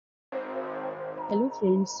Hello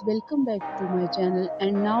friends, welcome back to my channel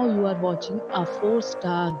and now you are watching a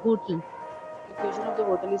 4-star hotel. Location of the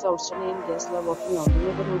hotel is outstanding and guests love walking around the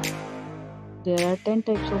neighborhood. There are 10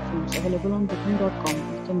 types of rooms available on booking.com.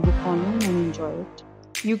 You can book online and enjoy it.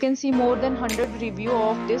 You can see more than 100 review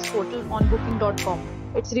of this hotel on booking.com.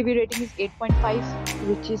 Its review rating is 8.5,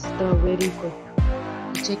 which is the very good.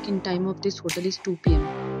 The check-in time of this hotel is 2 p.m.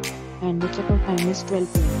 and the check-out time is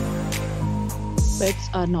 12 p.m. Pets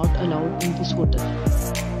are not allowed in this hotel.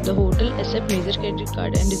 The hotel accepts major credit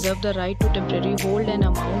card and reserves the right to temporarily hold an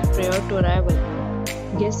amount prior to arrival.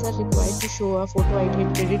 Guests are required to show a photo ID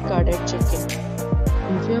and credit card at check-in.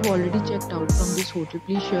 If you have already checked out from this hotel,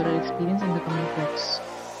 please share your experience in the comment box.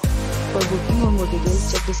 For booking or more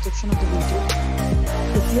details, check description of the video.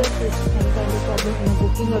 If you are facing any kind of problem in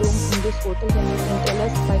booking a room in this hotel, then you can tell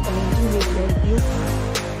us by commenting. We will help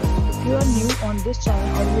you. If you are new on this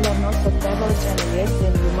channel or you have not subscribed our channel yet,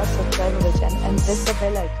 then you must subscribe our channel and press the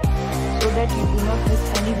bell icon so that you do not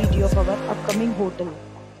miss any video of our upcoming hotel.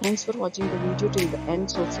 Thanks for watching the video till the end.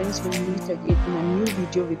 So friends, will meet again in a new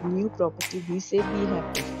video with new property. Be safe, be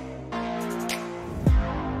happy.